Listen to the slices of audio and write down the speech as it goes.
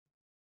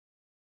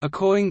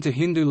According to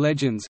Hindu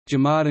legends,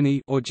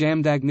 Jamadagni or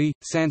Jamadagni,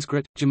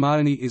 Sanskrit,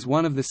 Jamadagni is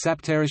one of the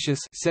Saptarishis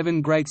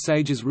 7 great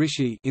sages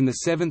rishi in the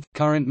 7th,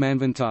 current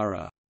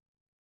Manvantara.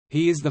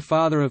 He is the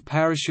father of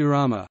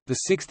Parashurama, the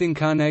 6th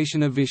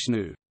incarnation of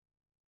Vishnu.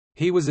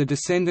 He was a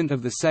descendant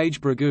of the sage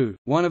Bhrigu,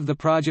 one of the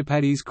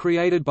Prajapatis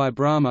created by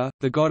Brahma,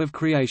 the god of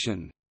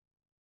creation.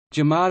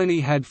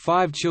 Jamadagni had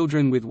 5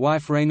 children with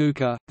wife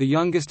Renuka, the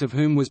youngest of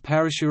whom was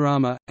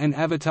Parashurama, an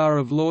avatar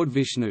of Lord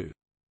Vishnu.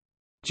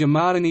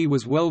 Jamadagni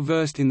was well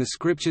versed in the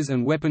scriptures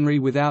and weaponry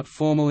without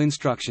formal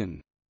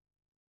instruction.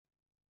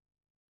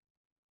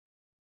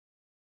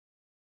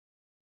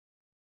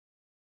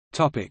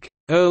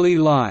 Early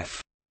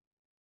life.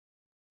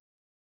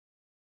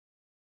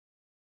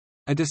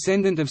 A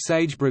descendant of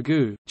sage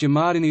Bhrigu,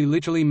 Jamadagni,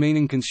 literally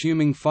meaning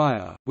consuming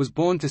fire, was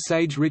born to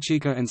sage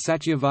Richika and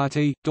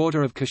Satyavati,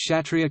 daughter of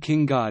Kshatriya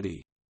king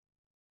Gadi.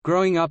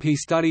 Growing up he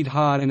studied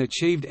hard and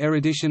achieved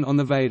erudition on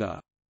the Veda.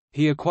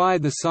 He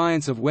acquired the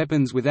science of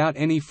weapons without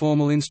any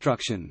formal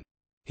instruction.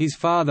 His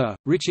father,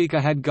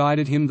 Richika, had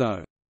guided him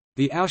though.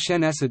 The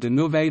Aushanasa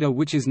Dhanurveda,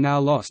 which is now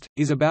lost,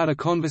 is about a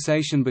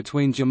conversation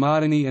between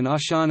Jamadagni and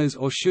Ushanas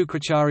or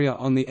Shukracharya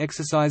on the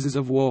exercises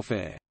of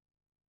warfare.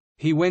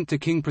 He went to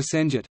King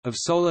Prasenjit, of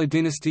Solar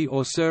dynasty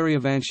or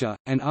Suryavansha,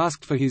 and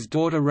asked for his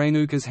daughter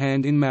Renuka's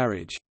hand in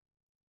marriage.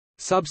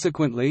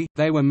 Subsequently,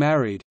 they were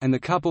married, and the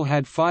couple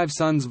had 5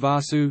 sons: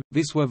 Vasu,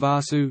 Viswa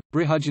Vasu,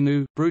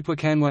 Brihajanu,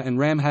 Brutwakanwa and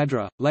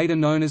Ramhadra, later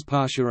known as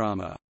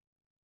Parshurama.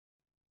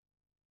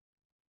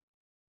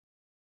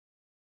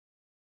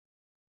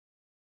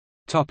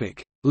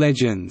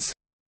 Legends.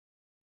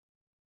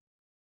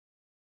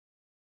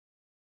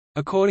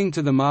 According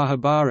to the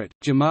Mahabharata,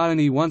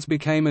 Jamadagni once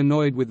became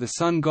annoyed with the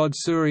sun god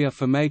Surya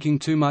for making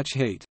too much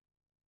heat.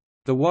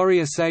 The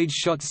warrior sage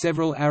shot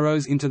several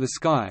arrows into the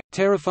sky,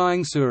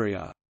 terrifying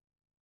Surya.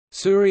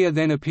 Surya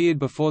then appeared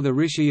before the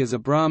rishi as a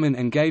Brahmin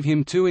and gave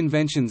him 2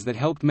 inventions that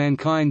helped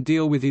mankind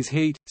deal with his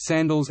heat: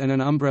 sandals and an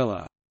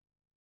umbrella.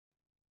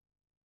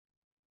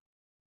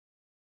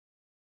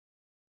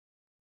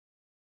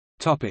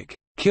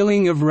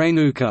 Killing of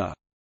Renuka.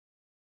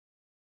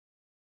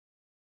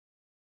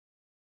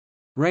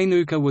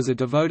 Renuka was a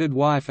devoted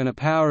wife and a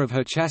power of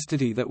her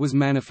chastity that was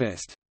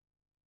manifest.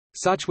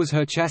 Such was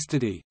her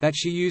chastity, that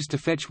she used to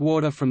fetch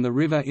water from the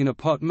river in a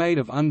pot made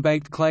of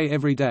unbaked clay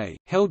every day,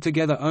 held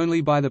together only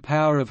by the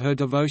power of her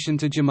devotion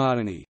to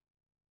Jamadagni.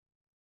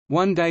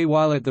 One day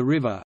while at the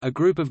river, a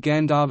group of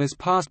Gandharvas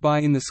passed by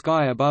in the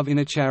sky above in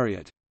a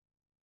chariot.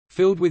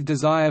 Filled with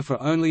desire for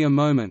only a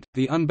moment,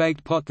 the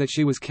unbaked pot that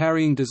she was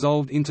carrying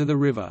dissolved into the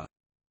river.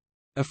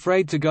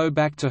 Afraid to go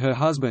back to her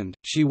husband,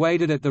 she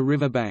waited at the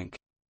river bank.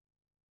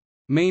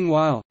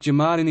 Meanwhile,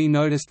 Jamadagni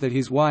noticed that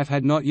his wife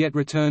had not yet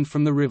returned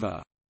from the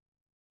river.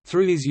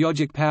 Through his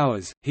yogic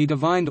powers, he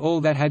divined all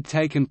that had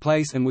taken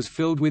place and was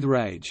filled with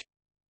rage.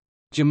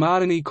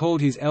 Jamadagni called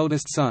his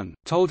eldest son,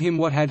 told him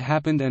what had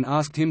happened and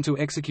asked him to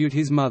execute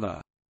his mother.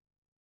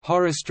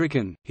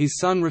 Horror-stricken, his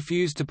son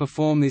refused to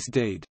perform this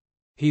deed.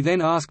 He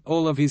then asked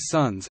all of his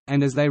sons,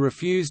 and as they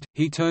refused,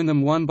 he turned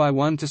them one by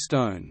one to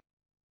stone.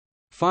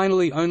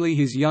 Finally only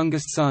his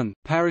youngest son,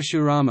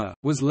 Parashurama,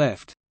 was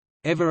left.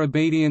 Ever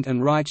obedient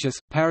and righteous,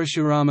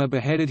 Parashurama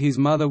beheaded his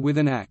mother with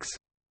an axe.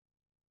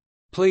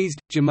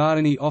 Pleased,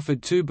 Jamadagni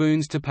offered 2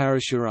 boons to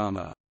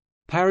Parashurama.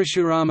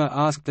 Parashurama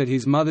asked that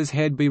his mother's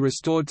head be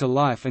restored to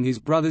life and his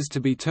brothers to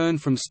be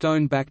turned from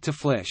stone back to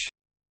flesh.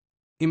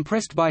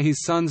 Impressed by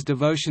his son's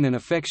devotion and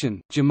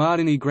affection,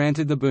 Jamadagni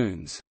granted the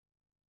boons.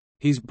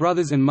 His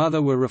brothers and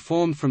mother were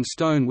reformed from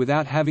stone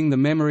without having the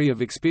memory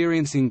of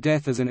experiencing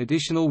death as an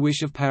additional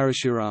wish of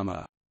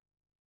Parashurama.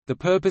 The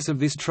purpose of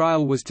this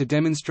trial was to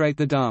demonstrate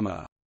the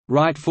dharma,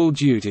 rightful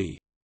duty,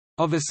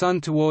 of a son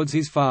towards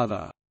his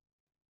father.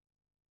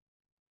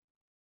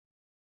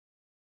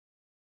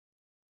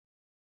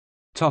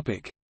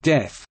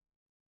 Death.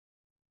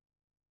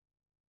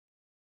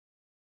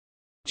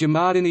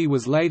 Jamadagni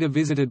was later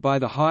visited by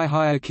the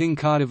higher king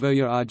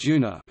Kartavirya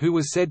Arjuna, who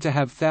was said to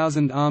have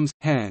 1,000 arms,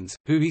 hands,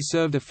 who he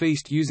served a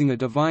feast using a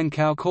divine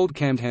cow called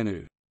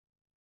Kamdhenu.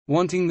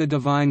 Wanting the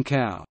divine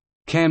cow,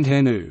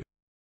 Kamdhenu,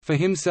 for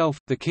himself,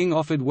 the king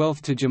offered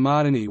wealth to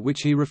Jamadagni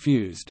which he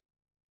refused.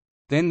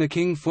 Then the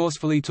king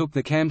forcefully took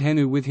the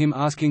Kamdhenu with him,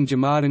 asking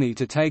Jamadagni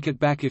to take it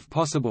back if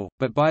possible,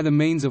 but by the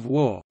means of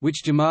war,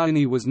 which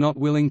Jamadagni was not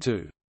willing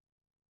to.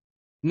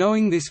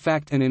 Knowing this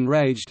fact and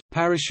enraged,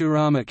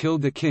 Parashurama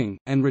killed the king,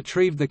 and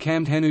retrieved the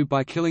Kamdhenu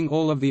by killing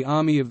all of the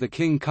army of the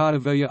king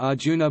Kartavirya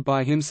Arjuna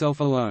by himself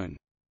alone.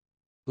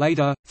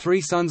 Later,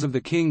 3 sons of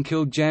the king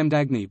killed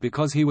Jamadagni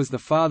because he was the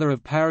father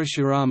of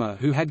Parashurama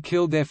who had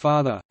killed their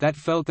father, that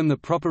felt them the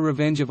proper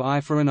revenge of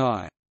eye for an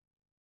eye.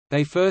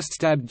 They first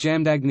stabbed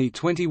Jamadagni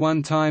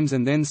 21 times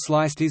and then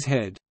sliced his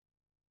head.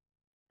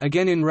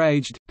 Again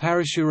enraged,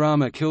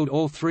 Parashurama killed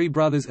all 3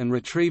 brothers and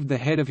retrieved the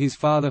head of his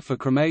father for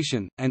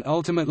cremation, and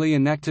ultimately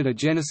enacted a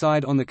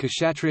genocide on the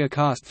Kshatriya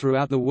caste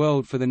throughout the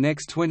world for the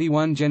next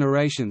 21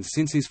 generations,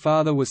 since his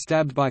father was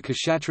stabbed by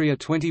Kshatriya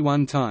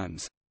 21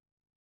 times.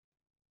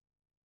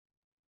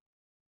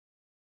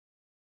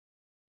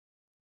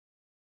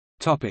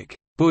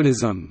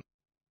 Buddhism.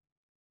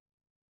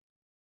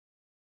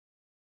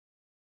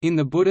 In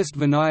the Buddhist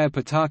Vinaya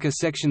Pitaka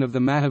section of the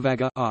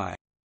Mahavaga I.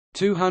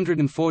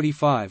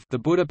 245, the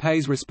Buddha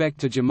pays respect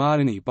to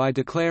Jamadagni by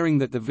declaring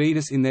that the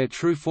Vedas in their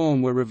true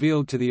form were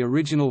revealed to the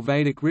original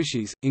Vedic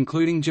rishis,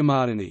 including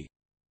Jamadagni.